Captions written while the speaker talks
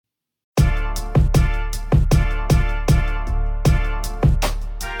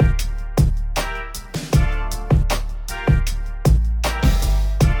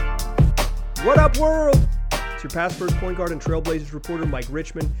world. It's your past first point guard and Trailblazers reporter, Mike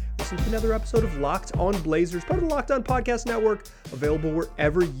Richman. Listen to another episode of Locked On Blazers, part of the Locked On Podcast Network, available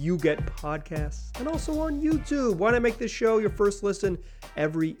wherever you get podcasts and also on YouTube. Why not make this show your first listen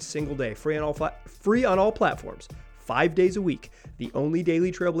every single day? Free on all platforms, 5 days a week. The only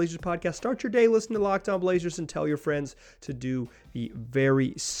daily Trailblazers podcast. Start your day listening to Locked On Blazers and tell your friends to do the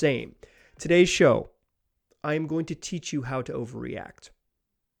very same. Today's show, I am going to teach you how to overreact.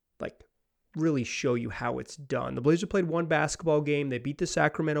 Really show you how it's done. The Blazers played one basketball game. They beat the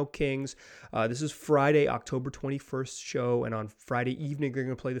Sacramento Kings. This is Friday, October 21st show, and on Friday evening, they're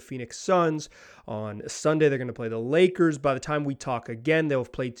going to play the Phoenix Suns. On Sunday, they're going to play the Lakers. By the time we talk again, they'll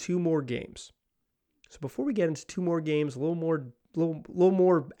have played two more games. So before we get into two more games, a little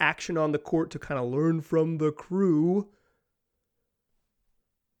more action on the court to kind of learn from the crew,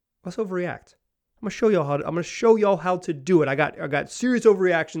 let's overreact. I'm gonna show y'all how to do it. I got serious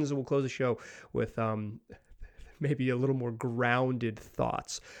overreactions, and we'll close the show with maybe a little more grounded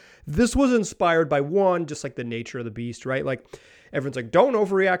thoughts. This was inspired by one, just like the nature of the beast, right? Like everyone's like, don't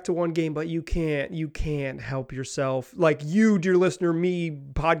overreact to one game, but you can't help yourself. Like you, dear listener, me,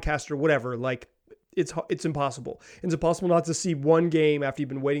 podcaster, whatever. Like it's impossible. It's impossible not to see one game after you've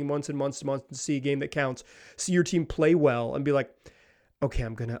been waiting months and months and months to see a game that counts, see your team play well, and be like, okay,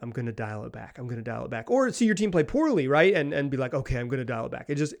 I'm gonna dial it back. I'm gonna dial it back. Or see your team play poorly, right? And be like, okay, I'm gonna dial it back.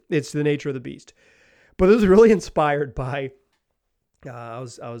 It's the nature of the beast. But it was really inspired by I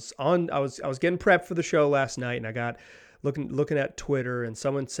was getting prepped for the show last night, and I got looking at Twitter, and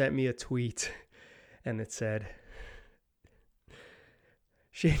someone sent me a tweet, and it said,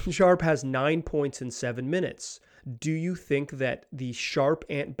 Shaedon Sharpe has 9 points in 7 minutes. Do you think that the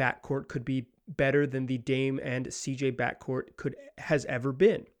Sharpe-Ant backcourt could be better than the Dame and CJ backcourt has ever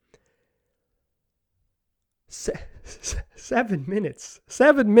been? 7 minutes.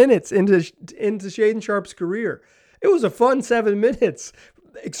 7 minutes into Shaedon Sharpe's career. It was a fun 7 minutes.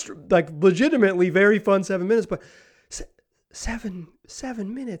 Legitimately very fun 7 minutes, but 7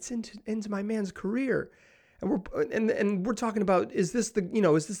 minutes into my man's career. And we're talking about, is this the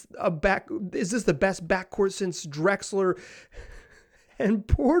best backcourt since Drexler and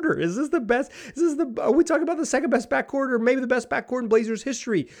Porter? Are we talking about the second best backcourt or maybe the best backcourt in Blazers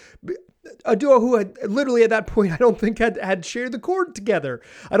history? A duo who had literally at that point, I don't think had shared the court together.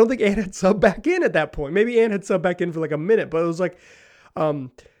 I don't think Ant had subbed back in at that point. Maybe Ant had subbed back in for like a minute, but it was like, it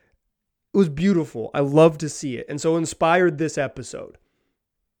was beautiful. I love to see it. And so inspired this episode.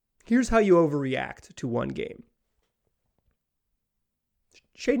 Here's how you overreact to one game.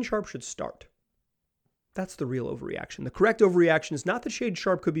 Shaedon Sharpe should start. That's the real overreaction. The correct overreaction is not that Shaedon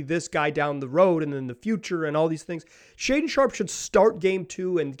Sharpe could be this guy down the road and in the future and all these things. Shaedon Sharpe should start game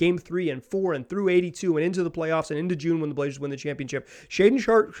 2 and game 3 and 4 and through 82 and into the playoffs and into June when the Blazers win the championship.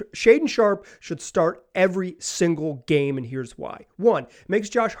 Shaedon Sharpe should start every single game, and here's why. 1, makes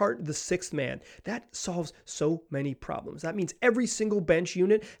Josh Hart the sixth man. That solves so many problems. That means every single bench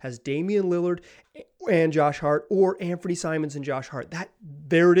unit has Damian Lillard and Josh Hart, or Anthony Simons and Josh Hart.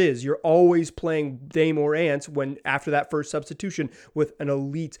 There it is. You're always playing Dame or Ant when after that first substitution with an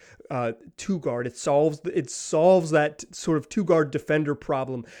elite two guard. It solves that sort of two guard defender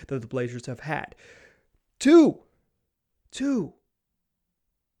problem that the Blazers have had. Two.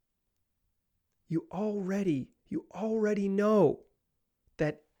 You already know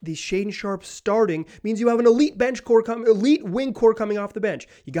that the Shaedon Sharpe starting means you have an elite elite wing core coming off the bench.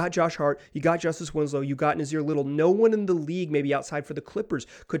 You got Josh Hart, you got Justice Winslow, you got Nasir Little. No one in the league, maybe outside for the Clippers,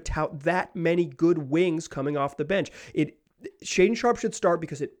 could tout that many good wings coming off the bench. Shaedon Sharpe should start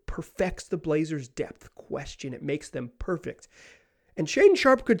because it perfects the Blazers' depth question. It makes them perfect. And Shaedon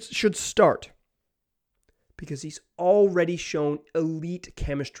Sharpe should start because he's already shown elite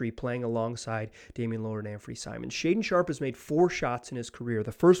chemistry playing alongside Damian Lillard and Anthony Simons. Shaedon Sharpe has made 4 shots in his career.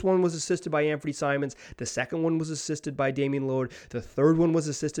 The first one was assisted by Anthony Simons. The second one was assisted by Damian Lillard. The third one was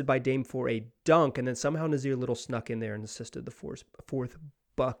assisted by Dame for a dunk. And then somehow Nasir Little snuck in there and assisted the fourth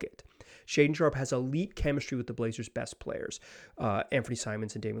bucket. Shaedon Sharpe has elite chemistry with the Blazers' best players, Anthony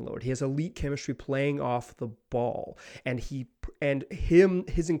Simons and Damian Lillard. He has elite chemistry playing off the ball. And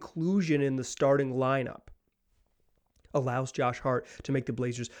his inclusion in the starting lineup allows Josh Hart to make the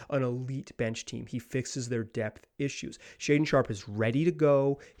Blazers an elite bench team. He fixes their depth issues. Shaedon Sharpe is ready to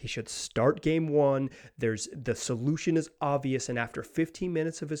go. He should start game 1. The solution is obvious, and after 15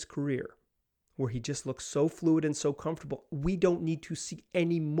 minutes of his career, where he just looks so fluid and so comfortable, we don't need to see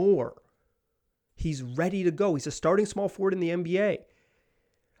any more. He's ready to go. He's a starting small forward in the NBA.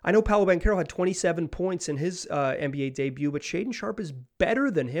 I know Paolo Banchero had 27 points in his NBA debut, but Shaedon Sharpe is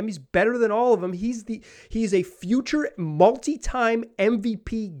better than him. He's better than all of them. He's a future multi-time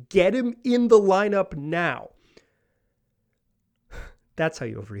MVP. Get him in the lineup now. That's how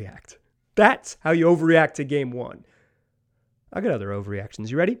you overreact. That's how you overreact to game one. I got other overreactions.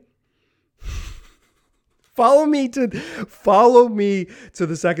 You ready? Follow me to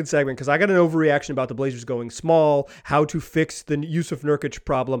the second segment, because I got an overreaction about the Blazers going small, how to fix the Jusuf Nurkic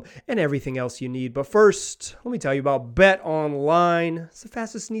problem, and everything else you need. But first, let me tell you about Bet Online. It's the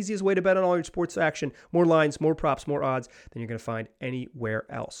fastest and easiest way to bet on all your sports action. More lines, more props, more odds than you're going to find anywhere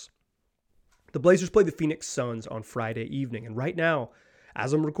else. The Blazers play the Phoenix Suns on Friday evening, and right now,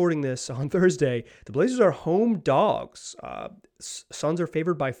 as I'm recording this on Thursday, the Blazers are home dogs. Suns are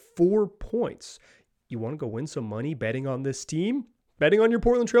favored by 4 points. You want to go win some money betting on this team? Betting on your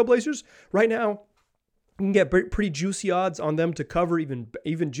Portland Trail Blazers? Right now, you can get pretty juicy odds on them to cover,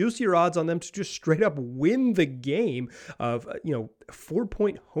 even juicier odds on them to just straight up win the game of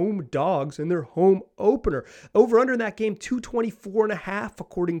 4-point home dogs in their home opener. Over under in that game, 224.5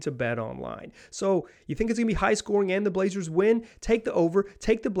 according to Bet Online. So you think it's going to be high scoring and the Blazers win? Take the over,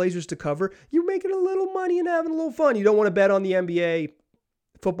 take the Blazers to cover. You're making a little money and having a little fun. You don't want to bet on the NBA,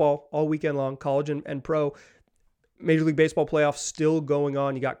 football all weekend long, college and pro. Major League Baseball playoffs still going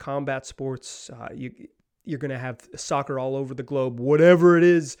on. You got combat sports. You're going to have soccer all over the globe. Whatever it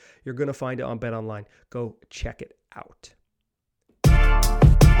is, you're going to find it on Bet Online. Go check it out.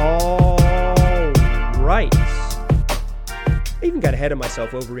 All right. I even got ahead of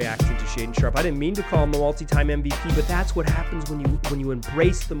myself overreacting to Shaedon Sharpe. I didn't mean to call him a multi-time MVP, but that's what happens when you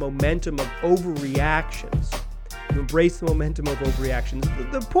embrace the momentum of overreactions. You embrace the momentum of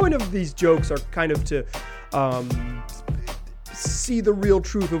overreactions. The point of these jokes are kind of to see the real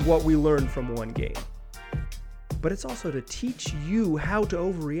truth of what we learned from one game. But it's also to teach you how to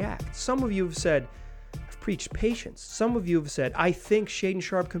overreact. Some of you have said, I've preached patience. Some of you have said, I think Shaedon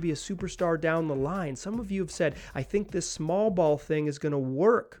Sharpe can be a superstar down the line. Some of you have said, I think this small ball thing is going to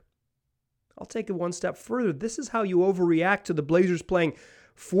work. I'll take it one step further. This is how you overreact to the Blazers playing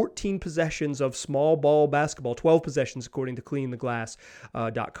 14 possessions of small ball basketball, 12 possessions according to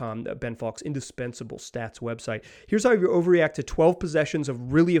cleantheglass.com, Ben Falk's indispensable stats website. Here's how you overreact to 12 possessions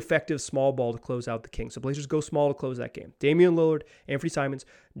of really effective small ball to close out the Kings. The Blazers go small to close that game. Damian Lillard, Anthony Simons,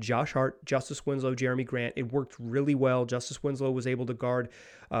 Josh Hart, Justice Winslow, Jeremy Grant. It worked really well. Justice Winslow was able to guard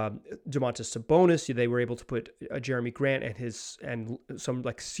Domantas Sabonis. They were able to put Jeremy Grant and some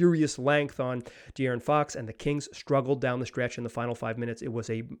serious length on De'Aaron Fox, and the Kings struggled down the stretch in the final 5 minutes. It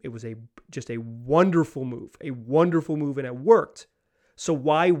was just a wonderful move, and it worked. So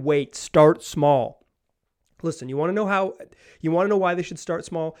why wait? Start small. Listen, you want to know why they should start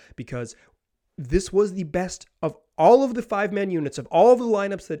small? Because this was the best of all of the 5-man units, of all of the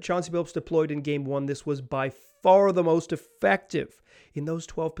lineups that Chauncey Billups deployed in game one. This was by far the most effective. In those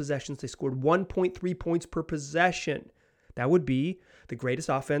 12 possessions, they scored 1.3 points per possession. That would be the greatest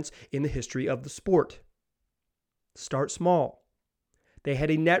offense in the history of the sport. Start small. They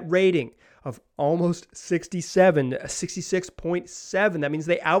had a net rating of almost 67, 66.7. That means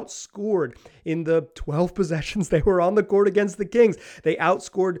they outscored in the 12 possessions they were on the court against the Kings. They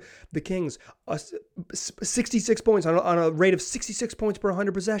outscored the Kings 66 points on a rate of 66 points per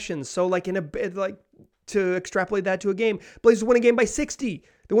 100 possessions. So to extrapolate that to a game, Blazers win a game by 60.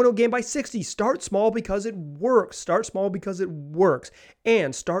 They win a game by 60. Start small because it works. Start small because it works.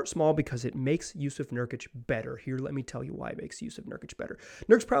 And start small because it makes Jusuf Nurkic better. Here, let me tell you why it makes Jusuf Nurkic better.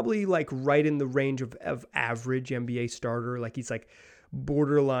 Nurk's probably right in the range of average NBA starter. He's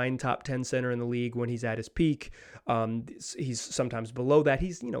borderline top 10 center in the league when he's at his peak. He's sometimes below that.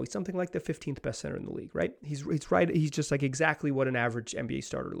 He's something like the 15th best center in the league, right? He's right. He's just exactly what an average NBA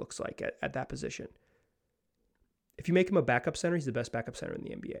starter looks like at that position. If you make him a backup center, he's the best backup center in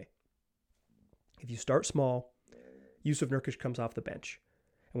the NBA. If you start small, Jusuf Nurkic comes off the bench.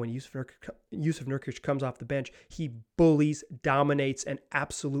 And when Jusuf Nurkic comes off the bench, he bullies, dominates, and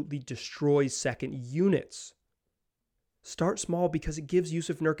absolutely destroys second units. Start small because it gives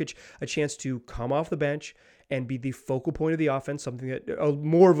Jusuf Nurkic a chance to come off the bench and be the focal point of the offense,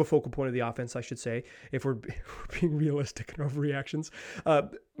 more of a focal point of the offense, I should say, if we're being realistic in our overreactions.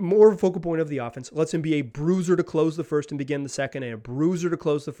 More of a focal point of the offense. Lets him be a bruiser to close the first and begin the second, and a bruiser to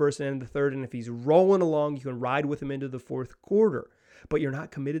close the first and end the third. And if he's rolling along, you can ride with him into the fourth quarter. But you're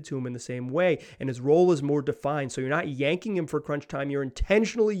not committed to him in the same way, and his role is more defined. So you're not yanking him for crunch time. You're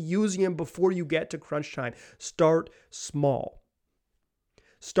intentionally using him before you get to crunch time. Start small.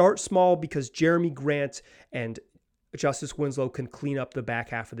 Start small because Jeremy Grant and Justice Winslow can clean up the back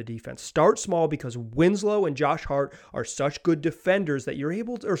half of the defense. Start small because Winslow and Josh Hart are such good defenders that you're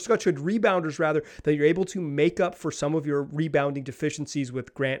able to, or such good rebounders rather, that you're able to make up for some of your rebounding deficiencies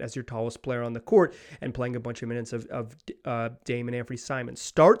with Grant as your tallest player on the court and playing a bunch of minutes of Dame and Anthony Simon.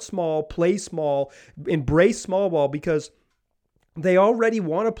 Start small, play small, embrace small ball because they already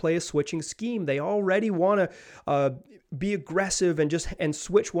want to play a switching scheme. They already want to be aggressive and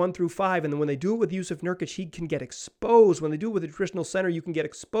switch 1 through 5. And then when they do it with Jusuf Nurkic, he can get exposed. When they do it with a traditional center, you can get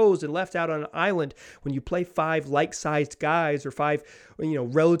exposed and left out on an island. When you play 5 like-sized guys or 5,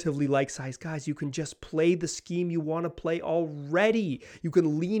 relatively like-sized guys, you can just play the scheme you want to play already. You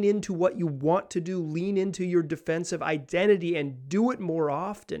can lean into what you want to do, lean into your defensive identity and do it more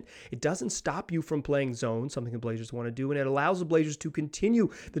often. It doesn't stop you from playing zone, something the Blazers want to do, and it allows the Blazers to continue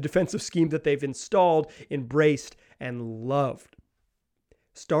the defensive scheme that they've installed, embraced, and loved.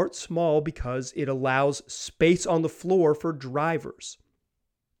 Start small because it allows space on the floor for drivers.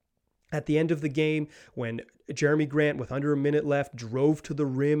 At the end of the game, when Jeremy Grant, with under a minute left, drove to the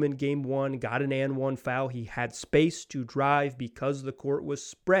rim in game 1, got an and 1 foul, he had space to drive because the court was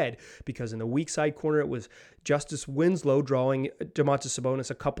spread. Because in the weak side corner, it was Justice Winslow drawing Domantas Sabonis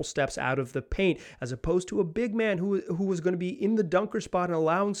a couple steps out of the paint, as opposed to a big man who was going to be in the dunker spot and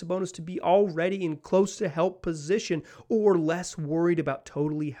allowing Sabonis to be already in close to help position or less worried about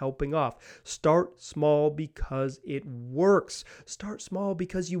totally helping off. Start small because it works. Start small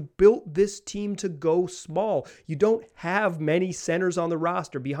because you built this team to go small. You don't have many centers on the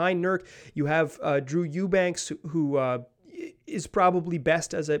roster. Behind Nurk, you have Drew Eubanks, who is probably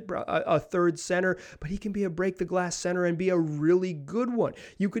best as a third center, but he can be a break-the-glass center and be a really good one.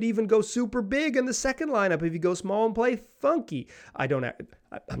 You could even go super big in the second lineup if you go small and play funky. I'm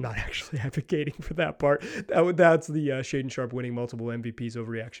not actually advocating for that part. That's the Shaedon Sharpe winning multiple MVPs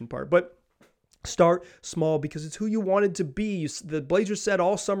overreaction part. But start small because it's who you wanted to be. The Blazers said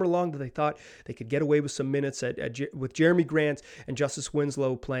all summer long that they thought they could get away with some minutes with Jeremy Grant and Justice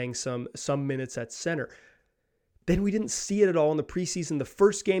Winslow playing some minutes at center. Then we didn't see it at all in the preseason. The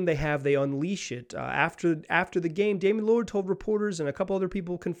first game they unleash it. After the game, Damian Lillard told reporters, and a couple other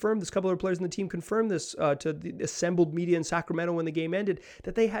people confirmed this, a couple other players on the team confirmed this to the assembled media in Sacramento when the game ended,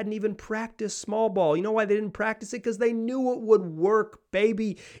 that they hadn't even practiced small ball. You know why they didn't practice it? Because they knew it would work,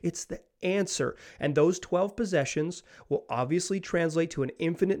 baby. It's the answer. And those 12 possessions will obviously translate to an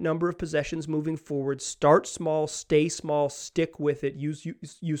infinite number of possessions moving forward. Start small, stay small, stick with it. Use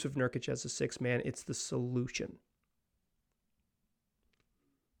Jusuf Nurkic as a sixth man. It's the solution.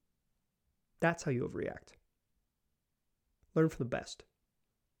 That's how you overreact. Learn from the best.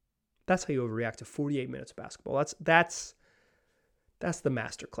 That's how you overreact to 48 minutes of basketball. That's the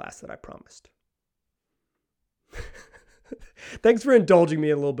masterclass that I promised. Thanks for indulging me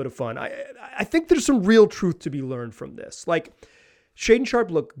in a little bit of fun. I think there's some real truth to be learned from this. Like, Shaedon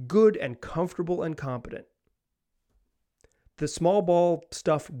Sharpe looked good and comfortable and competent. The small ball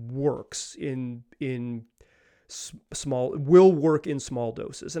stuff works will work in small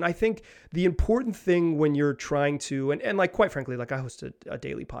doses. And I think the important thing when you're trying to, and like, quite frankly, like I host a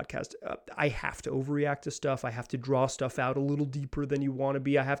daily podcast, I have to overreact to stuff. I have to draw stuff out a little deeper than you want to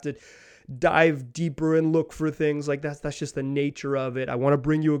be. I have to dive deeper and look for things. Like that's just the nature of it. I want to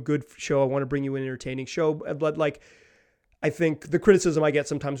bring you a good show. I want to bring you an entertaining show. But like, I think the criticism I get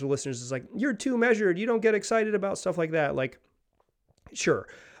sometimes from listeners is like, you're too measured. You don't get excited about stuff like that. Like, sure.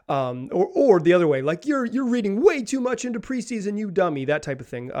 Or the other way, like you're reading way too much into preseason, you dummy, that type of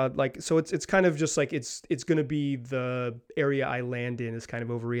thing. So it's kind of just like, it's going to be the area I land in is kind of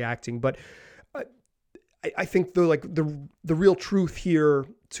overreacting. But I think the real truth here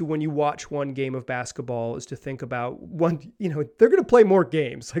to when you watch one game of basketball is to think about one, they're going to play more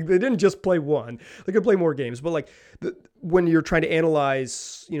games. Like they didn't just play one, they're going to play more games. But like when you're trying to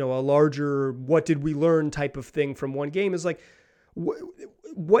analyze, a larger, what did we learn type of thing from one game is like,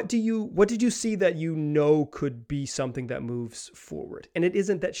 what did you see that could be something that moves forward? And it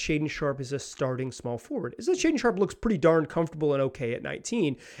isn't that Shaedon Sharpe is a starting small forward. It's that Shaedon Sharpe looks pretty darn comfortable and okay at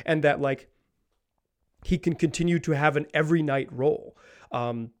 19, and that like he can continue to have an every night role.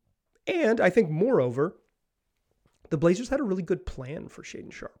 And I think moreover, the Blazers had a really good plan for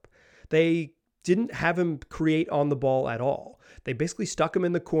Shaedon Sharpe. They didn't have him create on the ball at all. They basically stuck him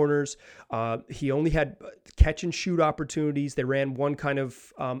in the corners. He only had catch and shoot opportunities. They ran one kind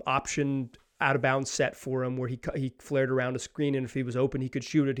of option out of bounds set for him where he flared around a screen, and if he was open, he could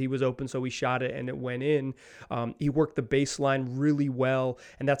shoot it. He was open, so he shot it and it went in. He worked the baseline really well,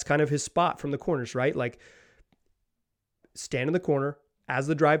 and that's kind of his spot from the corners, right? Like stand in the corner as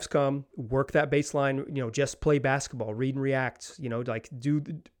the drives come, work that baseline, just play basketball, read and react, like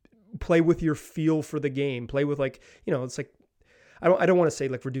play with your feel for the game. Play with like, it's like, I don't want to say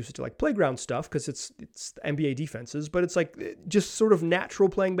like reduce it to like playground stuff because it's NBA defenses, but it's like just sort of natural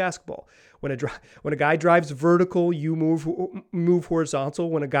playing basketball. When a guy drives vertical, you move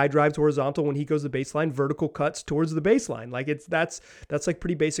horizontal. When a guy drives horizontal, when he goes to the baseline, vertical cuts towards the baseline. Like that's like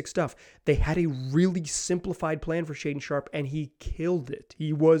pretty basic stuff. They had a really simplified plan for Shaedon Sharpe, and he killed it.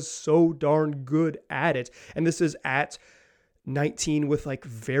 He was so darn good at it. And this is at 19 with like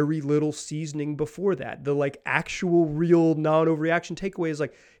very little seasoning before that. The like actual real non-overreaction takeaway is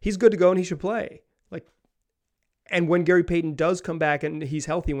like, he's good to go and he should play. Like, and when Gary Payton does come back and he's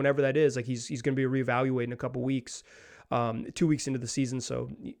healthy, whenever that is, like he's going to be reevaluated in a couple weeks, 2 weeks into the season. So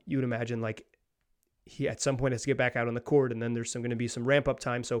you would imagine like he at some point has to get back out on the court, and then there's going to be some ramp up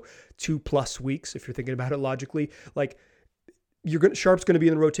time. So 2+ weeks, if you're thinking about it logically, like Sharpe's going to be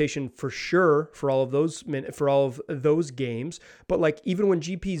in the rotation for sure for all of those games. But like even when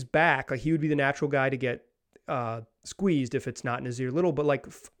GP's back, like he would be the natural guy to get squeezed if it's not Nassir Little. But like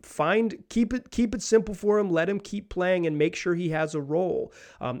keep it simple for him. Let him keep playing and make sure he has a role.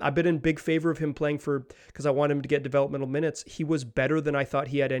 I've been in big favor of him playing because I want him to get developmental minutes. He was better than I thought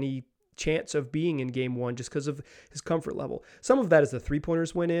he had any chance of being in game one just because of his comfort level. Some of that is the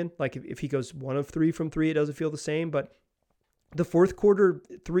 3-pointers went in. Like if he goes 1 of 3 from 3, it doesn't feel the same. But the fourth quarter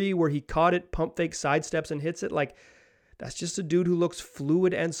 3 where he caught it, pump fake, sidesteps, and hits it, like that's just a dude who looks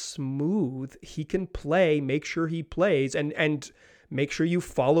fluid and smooth. He can play, make sure he plays, and make sure you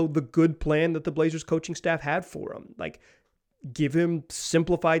follow the good plan that the Blazers coaching staff had for him. Like give him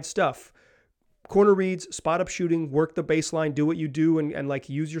simplified stuff. Corner reads, spot up shooting, work the baseline, do what you do, and like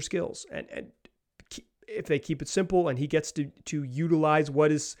use your skills. And if they keep it simple and he gets to utilize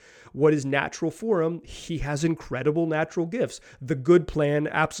what is natural for him, he has incredible natural gifts. The good plan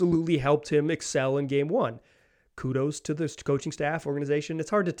absolutely helped him excel in game one. Kudos to the coaching staff, organization. It's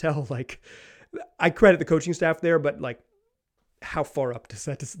hard to tell. Like, I credit the coaching staff there, but like, how far up does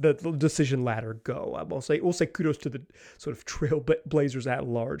the decision ladder go? We'll say kudos to the sort of Trail Blazers at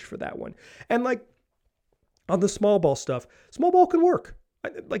large for that one. And like on the small ball stuff, small ball can work.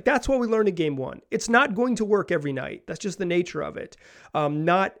 Like that's what we learned in game one. It's not going to work every night. That's just the nature of it.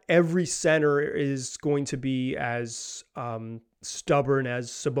 Not every center is going to be as stubborn as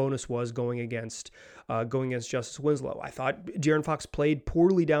Sabonis was going against Justice Winslow. I thought De'Aaron Fox played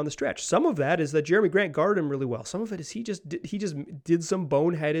poorly down the stretch. Some of that is that Jeremy Grant guarded him really well. Some of it is he just did some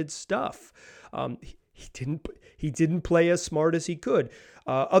boneheaded stuff. He didn't play as smart as he could.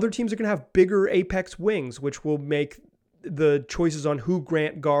 Other teams are going to have bigger apex wings, which will make the choices on who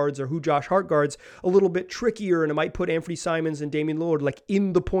Grant guards or who Josh Hart guards a little bit trickier, and it might put Anthony Simons and Damian Lillard like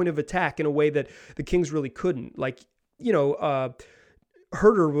in the point of attack in a way that the Kings really couldn't. Like,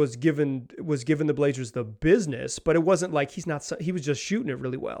 Herter was given the Blazers the business, but it wasn't like he was just shooting it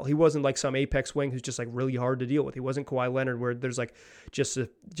really well. He wasn't like some apex wing who's just like really hard to deal with. He wasn't Kawhi Leonard where there's like just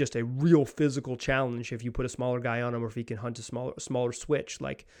a real physical challenge if you put a smaller guy on him or if he can hunt a smaller switch.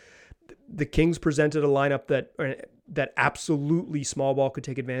 Like the Kings presented a lineup that absolutely small ball could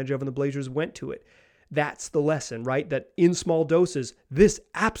take advantage of, and the Blazers went to it. That's the lesson, right? That in small doses, this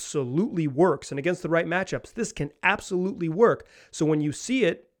absolutely works. And against the right matchups, this can absolutely work. So when you see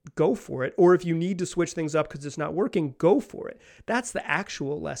it, go for it. Or if you need to switch things up because it's not working, go for it. That's the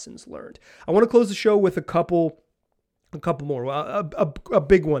actual lessons learned. I want to close the show with a couple more. A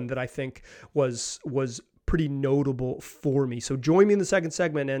big one that I think was pretty notable for me. So join me in the second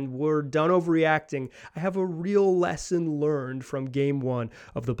segment, and we're done overreacting. I have a real lesson learned from game one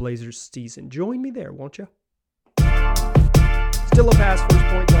of the Blazers season. Join me there, won't you? Still a pass first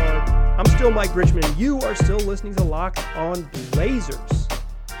point guard. I'm still Mike Richmond, and you are still listening to Locked on Blazers.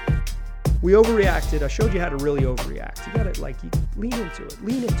 We overreacted. I showed you how to really overreact. You got to lean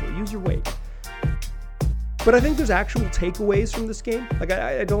into it, use your weight. But I think there's actual takeaways from this game. Like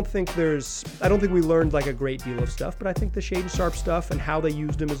I don't think we learned like a great deal of stuff, but I think the Shaedon Sharpe stuff and how they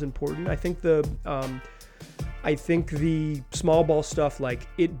used him is important. I think the small ball stuff, like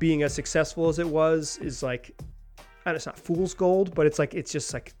it being as successful as it was, is like, and it's not fool's gold, but it's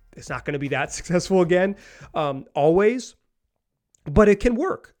just like it's not going to be that successful again, always. But it can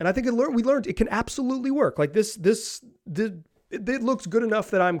work, and I think we learned it can absolutely work. Like it looks good enough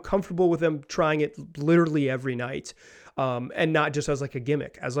that I'm comfortable with them trying it literally every night, and not just as like a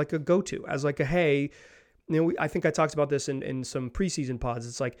gimmick, as like a go-to, as like a, hey, I think I talked about this in some preseason pods.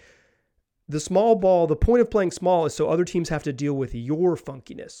 It's like the small ball, the point of playing small is so other teams have to deal with your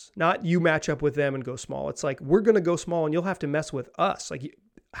funkiness, not you match up with them and go small. It's like, we're going to go small and you'll have to mess with us. Like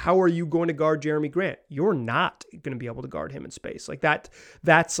how are you going to guard Jeremy Grant? You're not going to be able to guard him in space. Like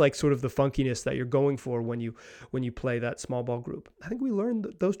that's like sort of the funkiness that you're going for when you play that small ball group. I think we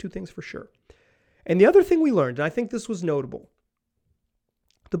learned those two things for sure. And the other thing we learned, and I think this was notable,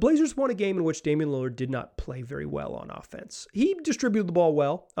 the Blazers won a game in which Damian Lillard did not play very well on offense. He distributed the ball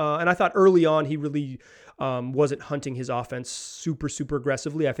well, and I thought early on he really wasn't hunting his offense super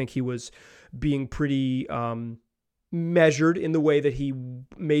aggressively. I think he was being pretty measured in the way that he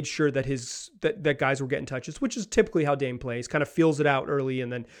made sure that that guys were getting touches, which is typically how Dame plays. Kind of feels it out early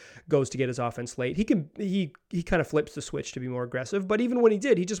and then goes to get his offense late. He kind of flips the switch to be more aggressive, but even when he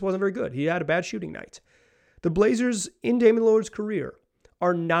did, he just wasn't very good. He had a bad shooting night. The Blazers in Damian Lillard's career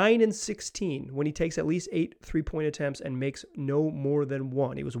are 9-16 when he takes at least 8 3-point attempts and makes no more than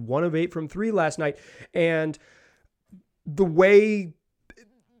 1. He was 1 of 8 from 3 last night, and the way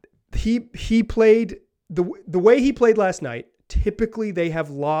he played. The way he played last night, typically they have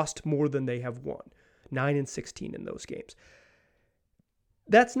lost more than they have won. 9-16 in those games.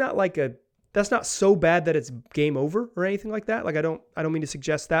 That's not so bad that it's game over or anything like that. Like I don't mean to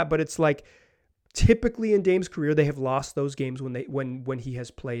suggest that, but it's like typically in Dame's career they have lost those games when he has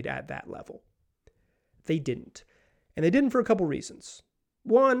played at that level. They didn't. And they didn't for a couple reasons.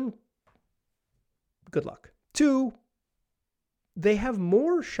 1, good luck. 2, they have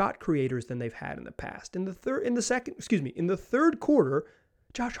more shot creators than they've had in the past. In the third quarter,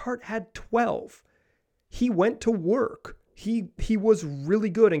 Josh Hart had 12. He went to work. He was really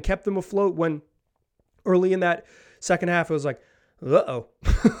good and kept them afloat when early in that second half it was like,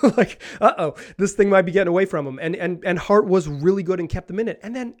 this thing might be getting away from him. And Hart was really good and kept them in it.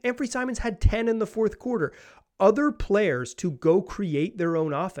 And then Anfernee Simons had 10 in the fourth quarter. Other players to go create their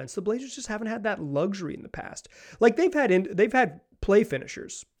own offense. The Blazers just haven't had that luxury in the past. Like they've had play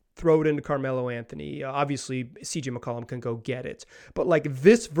finishers. Throw it into Carmelo Anthony. Obviously, CJ McCollum can go get it. But like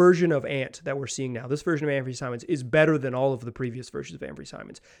this version of Ant that we're seeing now, this version of Anfernee Simons is better than all of the previous versions of Anfernee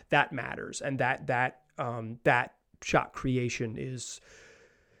Simons. That matters, and that shot creation is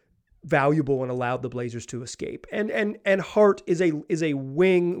valuable and allowed the Blazers to escape. And Hart is a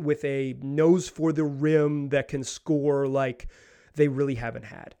wing with a nose for the rim that can score like they really haven't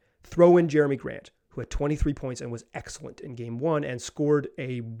had. Throw in Jeremy Grant, who had 23 points and was excellent in game 1 and scored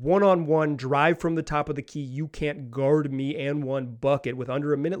a one-on-one drive from the top of the key, you can't guard me, and 1 bucket with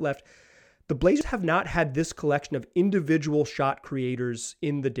under a minute left. The Blazers have not had this collection of individual shot creators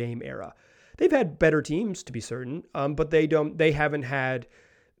in the Dame era. They've had better teams, to be certain, but they haven't had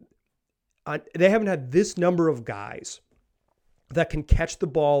this number of guys that can catch the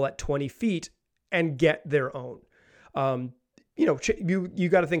ball at 20 feet and get their own. You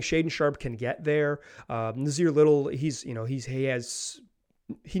got to think Shaedon Sharpe can get there. Nassir Little, he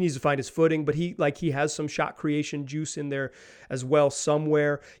needs to find his footing, but he has some shot creation juice in there as well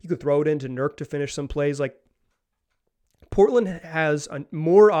somewhere. You could throw it into Nurk to finish some plays. Like Portland has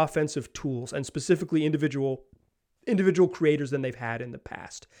more offensive tools and specifically individual creators than they've had in the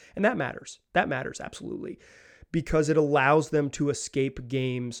past. And that matters. That matters absolutely, because it allows them to escape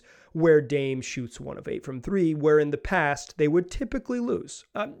games where Dame shoots 1 of 8 from 3, where in the past they would typically lose.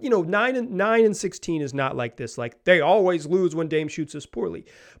 9-16 is not like this. Like they always lose when Dame shoots this poorly,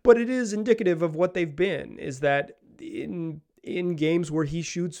 but it is indicative of what they've been, is that in games where he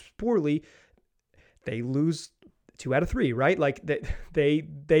shoots poorly, they lose 2 out of 3, right? Like they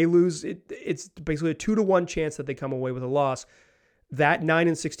lose. It's basically a 2-1 chance that they come away with a loss. That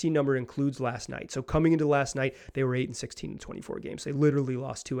 9-16 number includes last night. So coming into last night, they were 8-16 in 24 games. They literally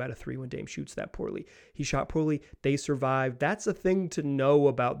lost 2 out of 3 when Dame shoots that poorly. He shot poorly. They survived. That's a thing to know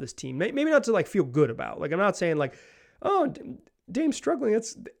about this team. Maybe not to like feel good about. Like I'm not saying like, oh, Dame's struggling.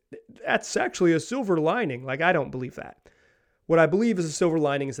 That's actually a silver lining. Like I don't believe that. What I believe is a silver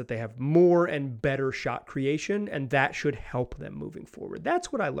lining is that they have more and better shot creation, and that should help them moving forward.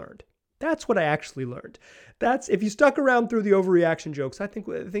 That's what I learned. That's what I actually learned. That's if you stuck around through the overreaction jokes, I think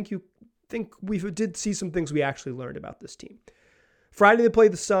we did see some things we actually learned about this team. Friday they play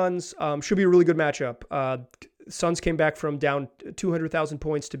the Suns. Should be a really good matchup. Suns came back from down 200,000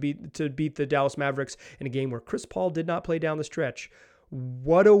 points to beat the Dallas Mavericks in a game where Chris Paul did not play down the stretch.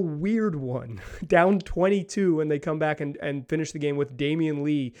 What a weird one. Down 22 and they come back and finish the game with Damian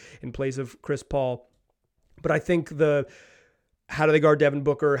Lee in place of Chris Paul. But I think how do they guard Devin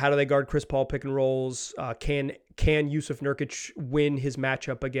Booker? How do they guard Chris Paul pick and rolls? Can Jusuf Nurkic win his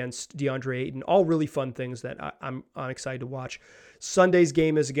matchup against DeAndre Ayton? All really fun things that I'm excited to watch. Sunday's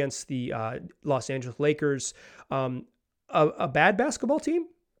game is against the Los Angeles Lakers. A bad basketball team.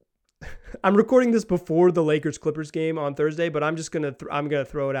 I'm recording this before the Lakers-Clippers game on Thursday, but I'm just gonna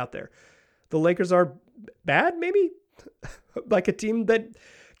throw it out there. The Lakers are bad, maybe, like a team that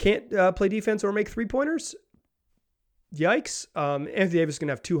can't play defense or make three-pointers. Yikes. Anthony Davis is going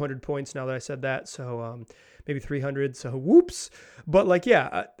to have 200 points now that I said that. So maybe 300. So whoops. But like,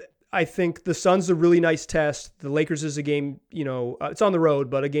 yeah, I think the Suns a really nice test. The Lakers is a game, it's on the road,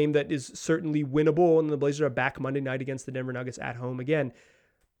 but a game that is certainly winnable. And the Blazers are back Monday night against the Denver Nuggets at home again.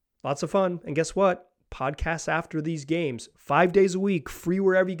 Lots of fun. And guess what? Podcasts after these games, 5 days a week, free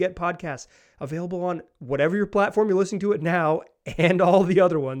wherever you get podcasts, available on whatever your platform you're listening to it now and all the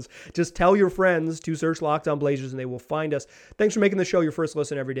other ones. Just tell your friends to search Locked On Blazers and they will find us. Thanks for making the show your first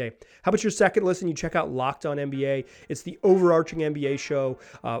listen every day. How about your second listen? You check out Locked On NBA. It's the overarching NBA show,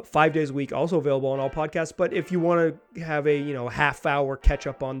 5 days a week, also available on all podcasts. But if you want to have a half-hour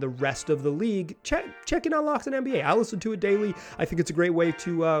catch-up on the rest of the league, check in on Locked On NBA. I listen to it daily. I think it's a great way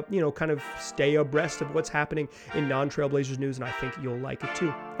to kind of stay abreast of what's happening in non-Trailblazers news, and I think you'll like it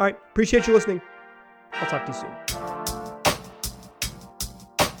too. All right, appreciate you listening. I'll talk to you soon.